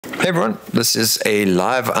Hey everyone, this is a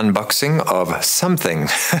live unboxing of something.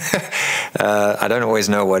 I don't always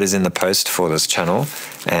know what is in the post for this channel,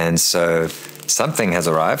 and so something has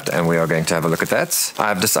arrived and we are going to have a look at that.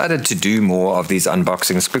 I've decided to do more of these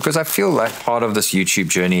unboxings because I feel like part of this YouTube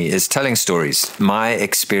journey is telling stories. My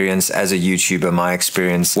experience as a YouTuber, my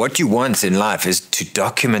experience, what you want in life is to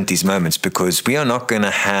document these moments, because we are not going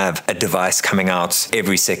to have a device coming out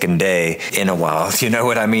every second day in a while. You know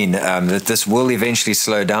what I mean? That this will eventually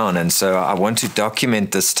slow down, and so I want to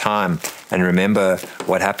document this time and remember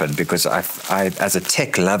what happened, because I as a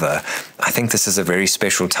tech lover, I think this is a very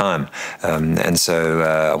special time. And so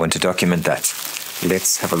I want to document that.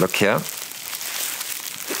 Let's have a look here.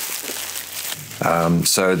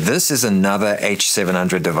 So this is another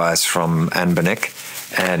H700 device from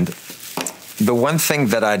LITNXT, and the one thing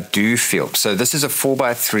that I do feel, so this is a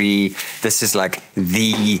 4x3, this is like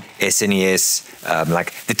the SNES,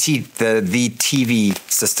 like the TV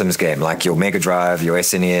systems game, like your Mega Drive, your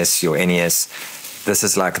SNES, your NES. This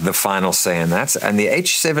is like the final say in that, and the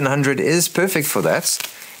H700 is perfect for that.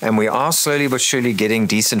 And we are slowly but surely getting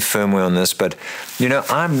decent firmware on this, but you know,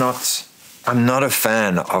 I'm not a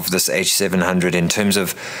fan of this H700 in terms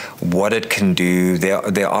of what it can do.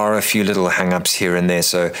 There are a few little hang-ups here and there,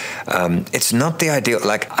 so it's not the ideal.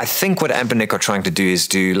 Like, I think what LITNXT are trying to do is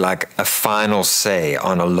do like a final say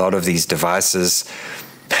on a lot of these devices.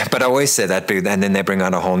 But I always say that, and then they bring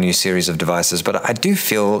out a whole new series of devices. But I do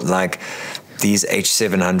feel like these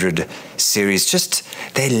H700 series, just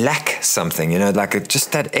they lack something, you know, like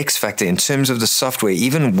just that X factor in terms of the software.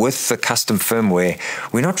 Even with the custom firmware,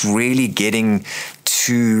 we're not really getting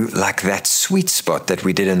to like that sweet spot that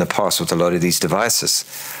we did in the past with a lot of these devices.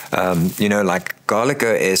 You know, like Garlic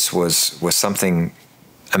OS was something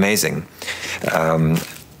amazing,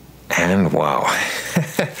 and wow,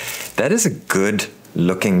 that is a good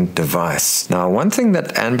looking device. Now, one thing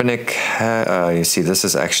that LITNXT, you see, this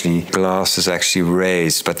is actually, glass is actually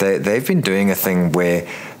raised, but they've been doing a thing where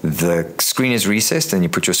the screen is recessed and you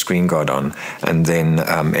put your screen guard on, and then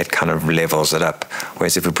it kind of levels it up.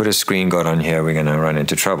 Whereas if we put a screen guard on here, we're going to run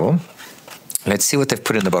into trouble. Let's see what they've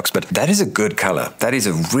put in the box, but that is a good color. That is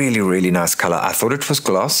a really, really nice color. I thought it was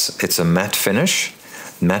gloss. It's a matte finish.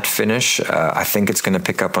 I think it's going to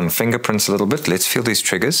pick up on fingerprints a little bit. Let's feel these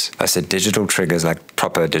triggers. I said digital triggers, like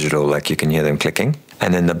proper digital, like you can hear them clicking.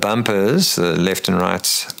 And then the bumpers, the left and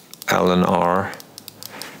right, L and R,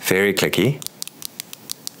 very clicky.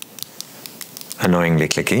 Annoyingly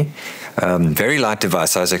clicky. Very light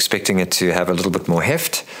device. I was expecting it to have a little bit more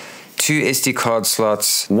heft. 2 SD card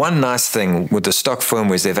slots. One nice thing with the stock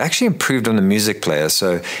firmware is they've actually improved on the music player.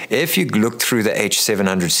 So if you look through the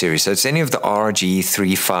H700 series, so it's any of the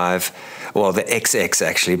RG35, well, the XX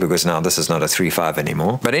actually, because now this is not a 35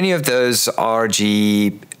 anymore, but any of those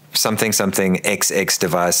RG something XX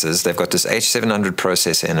devices, they've got this H700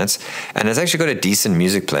 processor in it, and it's actually got a decent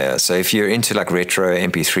music player. So if you're into like retro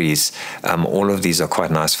MP3s, all of these are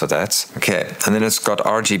quite nice for that. Okay, and then it's got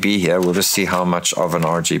RGB here. We'll just see how much of an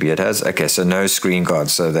RGB it has. Okay, so no screen guard,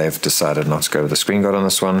 so they've decided not to go with the screen guard on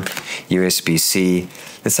this one. USB-C.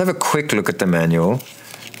 Let's have a quick look at the manual.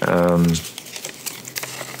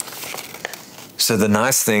 So the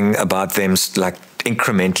nice thing about them, like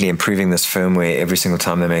incrementally improving this firmware every single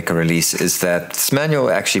time they make a release, is that this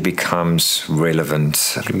manual actually becomes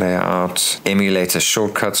relevant. Layout, emulator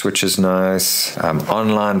shortcuts, which is nice.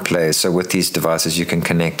 Online play, so with these devices you can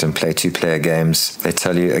connect and play 2-player games. They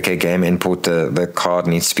tell you, okay, game import, the card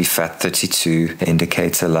needs to be FAT32,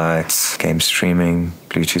 indicator lights, game streaming,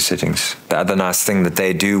 Bluetooth settings. The other nice thing that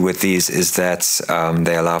they do with these is that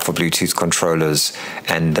they allow for Bluetooth controllers,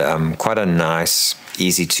 and quite a nice,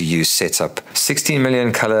 easy to use setup. 16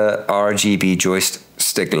 million color RGB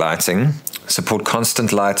joystick lighting. Support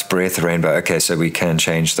constant light, breath, rainbow. Okay, so we can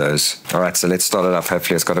change those. All right, so let's start it up.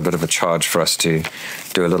 Hopefully it's got a bit of a charge for us to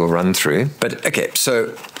do a little run through. But okay,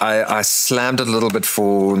 so I slammed it a little bit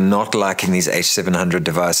for not liking these H700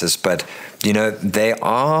 devices, but you know, they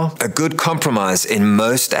are a good compromise in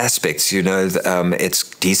most aspects. You know, it's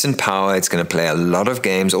decent power. It's going to play a lot of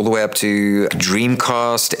games all the way up to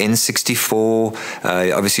Dreamcast,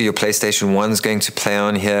 N64. Obviously, your PlayStation 1 is going to play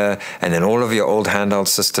on here. And then all of your old handheld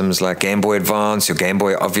systems like Game Boy Advance, your Game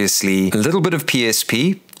Boy, obviously. A little bit of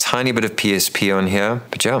PSP. Tiny bit of PSP on here,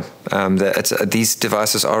 but yeah, these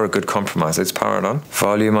devices are a good compromise. Let's power it on.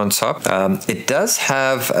 Volume on top. It does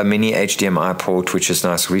have a mini HDMI port, which is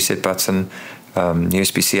nice. Reset button.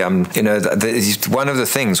 USB-C. You know, one of the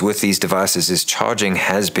things with these devices is charging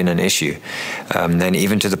has been an issue, and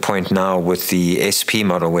even to the point now with the SP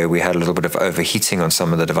model where we had a little bit of overheating on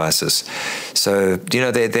some of the devices. So you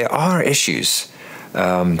know, there are issues.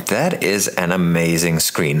 That is an amazing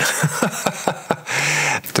screen.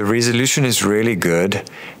 The resolution is really good,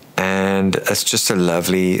 and it's just a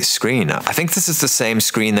lovely screen. I think this is the same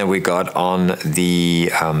screen that we got on the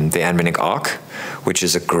Anbernic Arc, which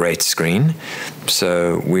is a great screen.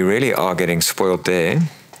 So we really are getting spoiled there.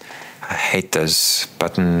 I hate those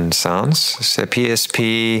button sounds. So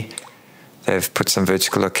PSP, they've put some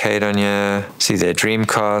vertical arcade on here. See their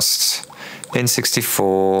Dreamcast,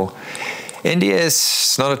 N64. NDS,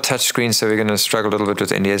 it's not a touchscreen, so we're going to struggle a little bit with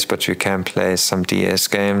NDS, but we can play some DS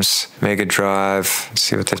games. Mega Drive, let's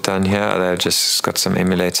see what they've done here. They've just got some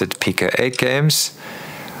emulated Pico 8 games.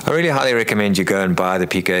 I really highly recommend you go and buy the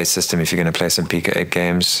Pico 8 system if you're going to play some Pico 8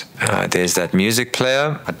 games. There's that music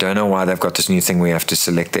player. I don't know why they've got this new thing where you have to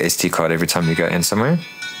select the SD card every time you go in somewhere.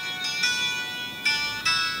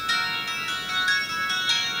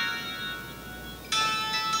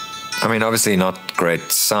 I mean, obviously not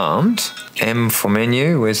great sound. M for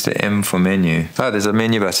menu. Where's the M for menu? Oh, there's a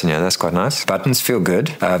menu button here. That's quite nice. Buttons feel good.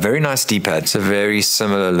 Very nice D-pad. It's a very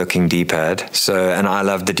similar looking D-pad. So, and I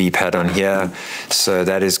love the D-pad on here. So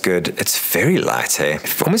that is good. It's very light, hey?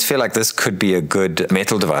 I almost feel like this could be a good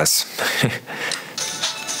metal device.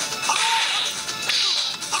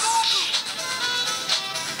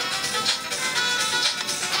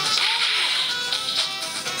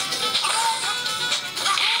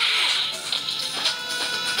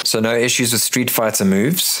 So no issues with Street Fighter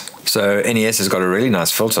moves. So NES has got a really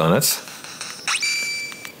nice filter on it.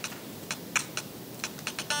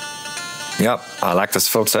 Yep, I like this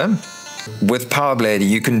filter. With Power Blade,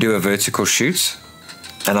 you can do a vertical shoot,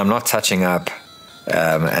 and I'm not touching up.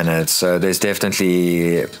 So there's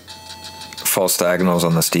definitely false diagonals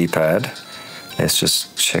on this D-pad. Let's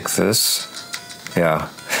just check this. Yeah.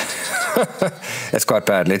 It's quite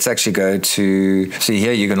bad. Let's actually go to, see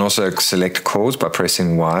here you can also select chords by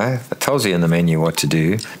pressing Y. It tells you in the menu what to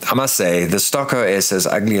do. I must say, the stock OS, as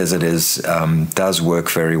ugly as it is, does work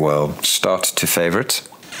very well. Start to favorite.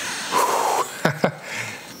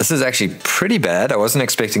 This is actually pretty bad. I wasn't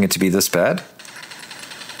expecting it to be this bad.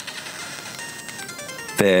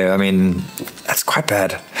 There, I mean, that's quite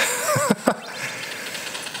bad.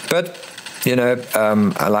 But you know,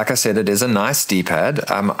 like I said, it is a nice D-pad.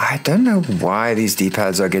 I don't know why these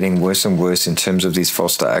D-pads are getting worse and worse in terms of these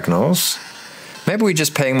false diagonals. Maybe we're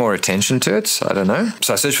just paying more attention to it. I don't know.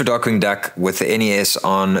 So I searched for Darkwing Duck with the NES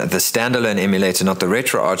on the standalone emulator, not the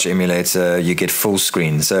RetroArch emulator. You get full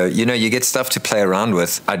screen. So, you know, you get stuff to play around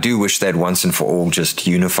with. I do wish they'd once and for all just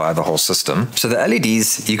unify the whole system. So the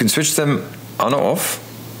LEDs, you can switch them on or off.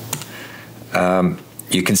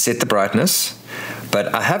 You can set the brightness.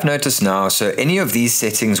 But I have noticed now, so any of these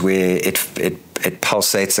settings where it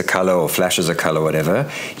pulsates a color or flashes a color, whatever,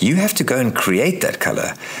 you have to go and create that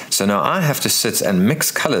color. So now I have to sit and mix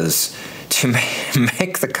colors to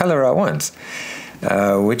make the color I want,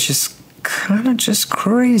 which is kind of just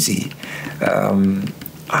crazy.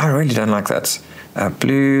 I really don't like that.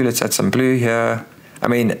 Blue, let's add some blue here. I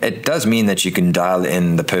mean, it does mean that you can dial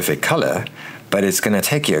in the perfect color, but it's going to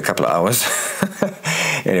take you a couple of hours.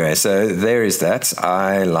 Anyway, so there is that.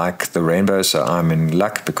 I like the rainbow, so I'm in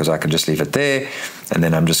luck because I can just leave it there. And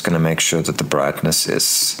then I'm just going to make sure that the brightness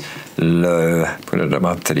is low. Put it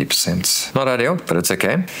about 30%. Not ideal, but it's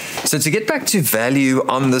okay. So to get back to value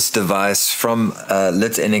on this device from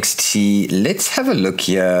LITNXT, let's have a look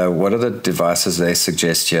here. What are the devices they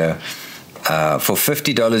suggest here? For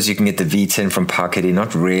 $50, you can get the V10 from Parketti,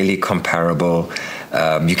 not really comparable.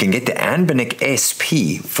 You can get the Anbernic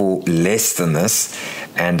SP for less than this.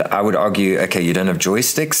 And I would argue, okay, you don't have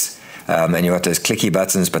joysticks, and you got those clicky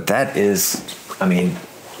buttons, but that is, I mean,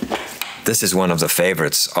 this is one of the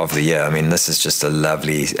favorites of the year. I mean, this is just a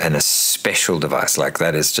lovely and a special device. Like,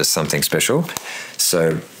 that is just something special.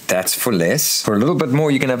 So that's for less. For a little bit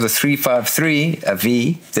more, you can have the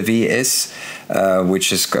 353V, the VS,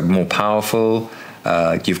 which is more powerful.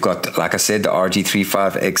 You've got, like I said, the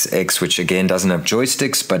RG40XX H, which again doesn't have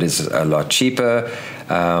joysticks, but is a lot cheaper.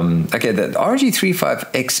 Okay, the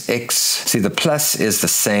RG40XX H, see, the Plus is the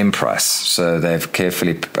same price. So they've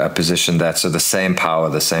carefully positioned that. So the same power,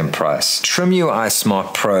 the same price. TrimUI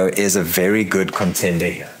Smart Pro is a very good contender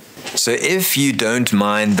here. So if you don't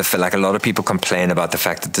mind like a lot of people complain about the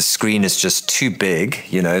fact that the screen is just too big,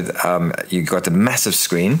 you know, you've got the massive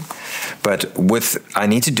screen, but I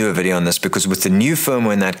need to do a video on this because with the new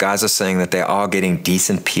firmware and that, guys are saying that they are getting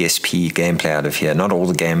decent PSP gameplay out of here. Not all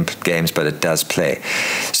the games, but it does play.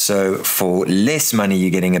 So for less money,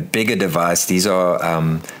 you're getting a bigger device. These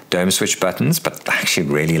are dome switch buttons, but I actually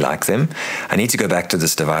really like them. I need to go back to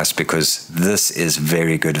this device because this is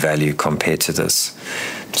very good value compared to this.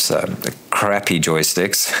 So the crappy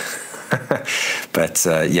joysticks. But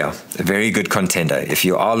yeah, a very good contender. If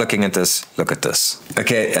you are looking at this, look at this.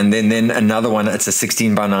 Okay, and then another one, it's a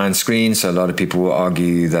 16:9 screen, so a lot of people will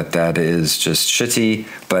argue that that is just shitty,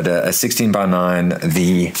 but a 16:9,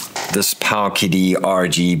 this PowerKiddy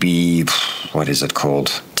RGB, what is it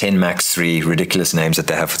called? 10 Max 3, ridiculous names that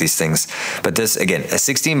they have for these things. But this, again, a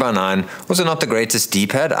 16:9, also not the greatest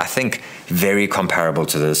Dpad, I think very comparable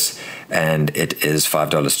to this, and it is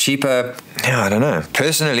 $5 cheaper. Yeah, I don't know.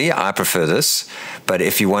 Personally, I prefer this, but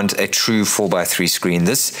if you want a true 4:3 screen,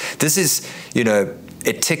 this is, you know,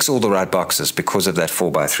 it ticks all the right boxes because of that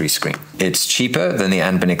 4:3 screen. It's cheaper than the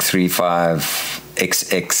Anbernic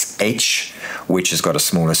 35XX H, which has got a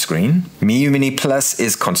smaller screen. Miu Mini Plus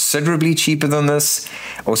is considerably cheaper than this.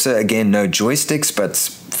 Also, again, no joysticks, but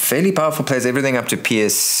fairly powerful, plays everything up to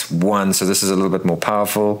PS1, so this is a little bit more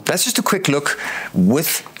powerful. That's just a quick look.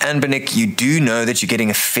 With Anbernic, you do know that you're getting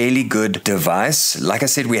a fairly good device. Like I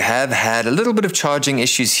said, we have had a little bit of charging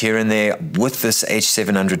issues here and there with this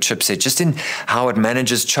H700 chipset, just in how it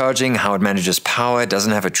manages charging, how it manages power. It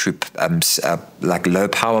doesn't have a true like low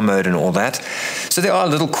power mode and all that. So there are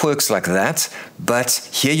little quirks like that, but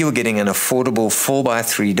here you're getting an affordable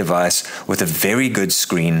 4:3 device with a very good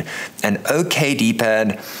screen, an okay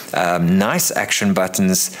Dpad, nice action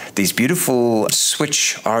buttons, these beautiful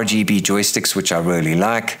Switch RGB joysticks, which I really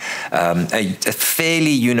like, a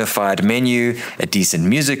fairly unified menu, a decent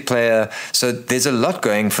music player. So there's a lot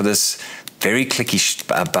going for this. Very clicky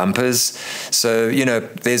bumpers. So, you know,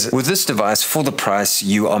 with this device, for the price,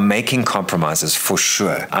 you are making compromises for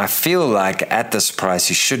sure. I feel like at this price,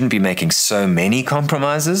 you shouldn't be making so many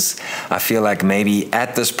compromises. I feel like maybe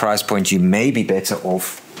at this price point, you may be better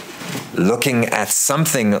off looking at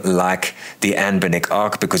something like the Anbernic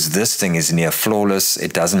Arc, because this thing is near flawless.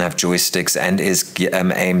 It doesn't have joysticks and is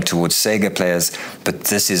aimed towards Sega players, but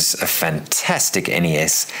this is a fantastic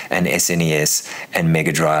NES and SNES and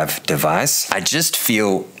Mega Drive device. I just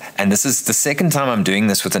feel, and this is the second time I'm doing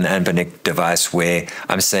this with an Anbernic device, where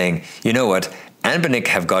I'm saying, you know what, Anbernic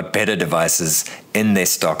have got better devices in their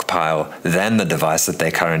stockpile than the device that they're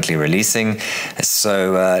currently releasing.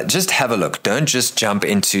 So just have a look. Don't just jump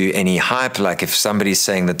into any hype. Like if somebody's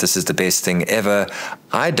saying that this is the best thing ever,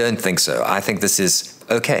 I don't think so. I think this is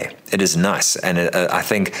okay. It is nice. And I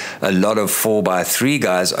think a lot of 4:3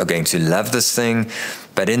 guys are going to love this thing.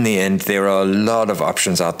 But in the end, there are a lot of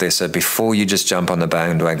options out there. So before you just jump on the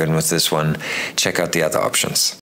bandwagon with this one, check out the other options.